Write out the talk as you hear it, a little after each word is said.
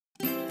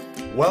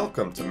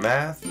Welcome to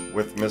Math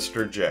with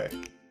Mr. J.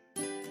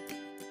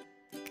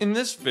 In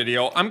this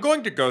video, I'm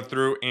going to go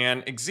through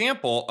an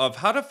example of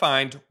how to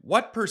find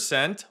what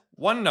percent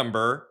one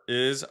number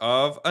is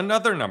of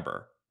another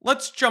number.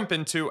 Let's jump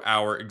into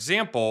our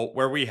example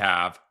where we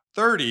have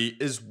 30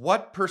 is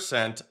what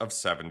percent of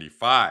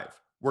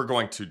 75. We're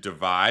going to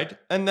divide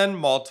and then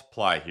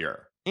multiply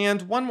here.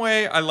 And one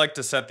way I like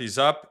to set these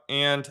up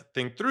and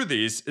think through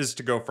these is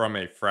to go from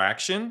a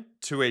fraction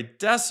to a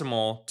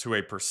decimal to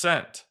a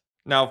percent.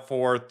 Now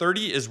for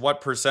 30 is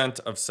what percent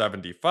of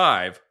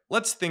 75,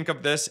 let's think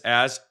of this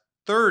as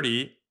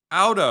 30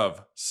 out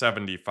of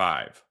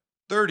 75.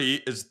 30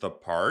 is the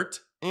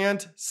part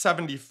and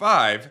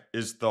 75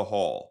 is the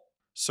whole.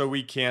 So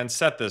we can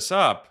set this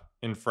up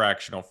in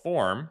fractional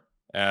form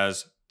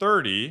as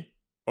 30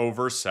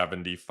 over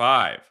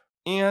 75.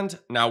 And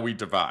now we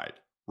divide.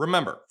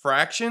 Remember,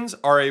 fractions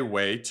are a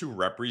way to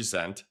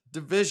represent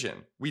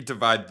division. We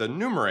divide the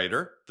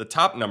numerator, the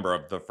top number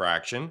of the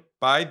fraction,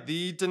 by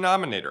the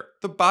denominator,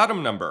 the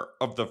bottom number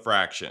of the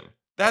fraction.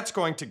 That's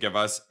going to give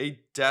us a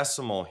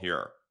decimal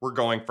here. We're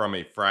going from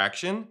a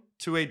fraction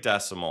to a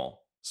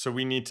decimal. So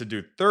we need to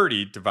do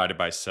 30 divided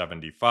by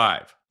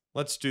 75.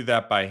 Let's do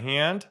that by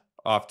hand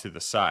off to the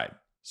side.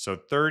 So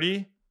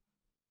 30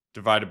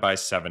 divided by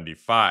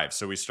 75.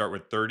 So we start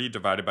with 30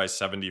 divided by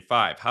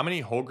 75. How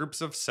many whole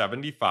groups of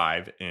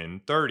 75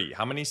 in 30?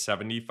 How many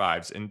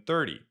 75s in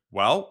 30?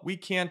 Well, we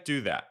can't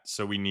do that.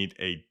 So we need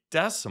a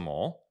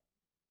decimal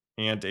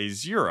and a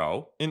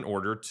 0 in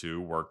order to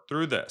work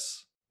through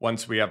this.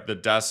 Once we have the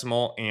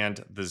decimal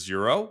and the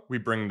 0, we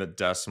bring the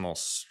decimal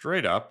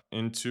straight up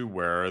into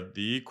where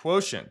the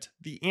quotient,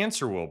 the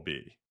answer, will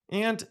be.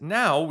 And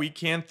now we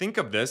can think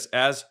of this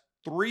as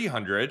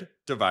 300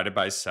 divided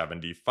by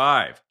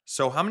 75.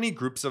 So how many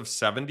groups of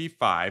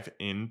 75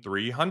 in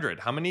 300?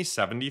 How many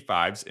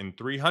 75s in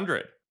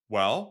 300?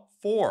 Well,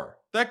 4.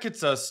 That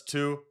gets us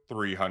to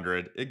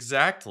 300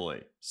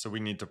 exactly. So we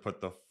need to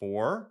put the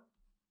 4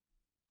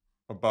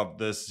 above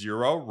this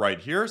 0 right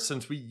here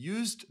since we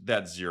used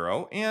that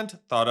 0 and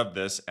thought of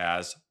this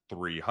as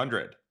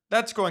 300.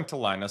 That's going to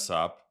line us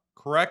up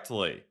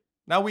correctly.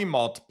 Now we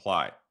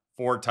multiply.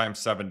 4 times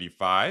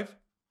 75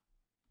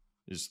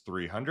 is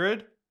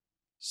 300.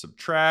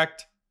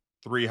 Subtract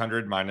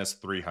 300 minus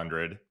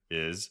 300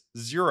 is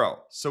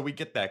 0. So we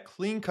get that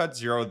clean-cut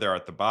 0 there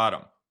at the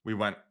bottom. We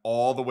went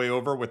all the way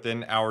over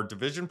within our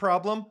division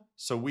problem,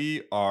 so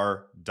we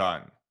are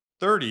done.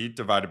 30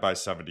 divided by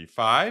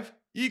 75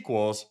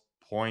 equals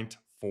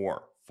 0.4,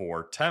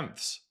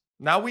 4/10.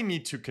 Now we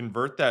need to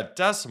convert that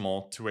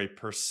decimal to a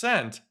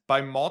percent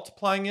by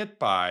multiplying it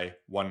by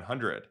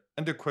 100.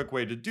 And a quick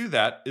way to do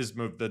that is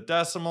move the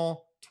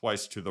decimal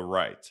twice to the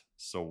right.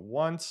 So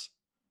once,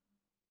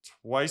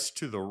 twice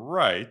to the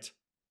right,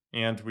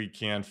 and we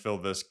can fill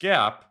this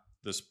gap,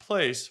 this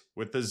place,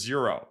 with a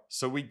 0.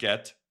 So we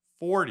get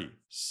 40.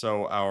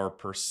 So our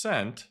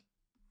percent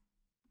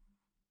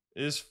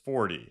is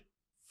 40.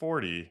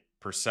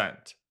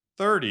 40%.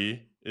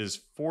 30 is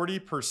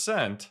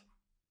 40%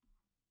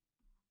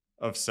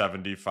 of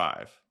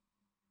 75.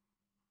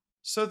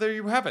 So there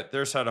you have it.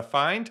 There's how to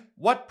find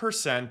what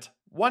percent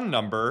one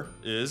number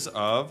is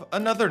of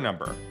another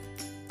number.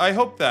 I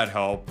hope that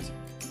helped.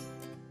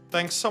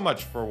 Thanks so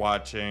much for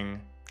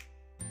watching.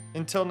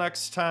 Until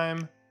next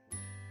time,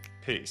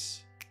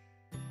 peace.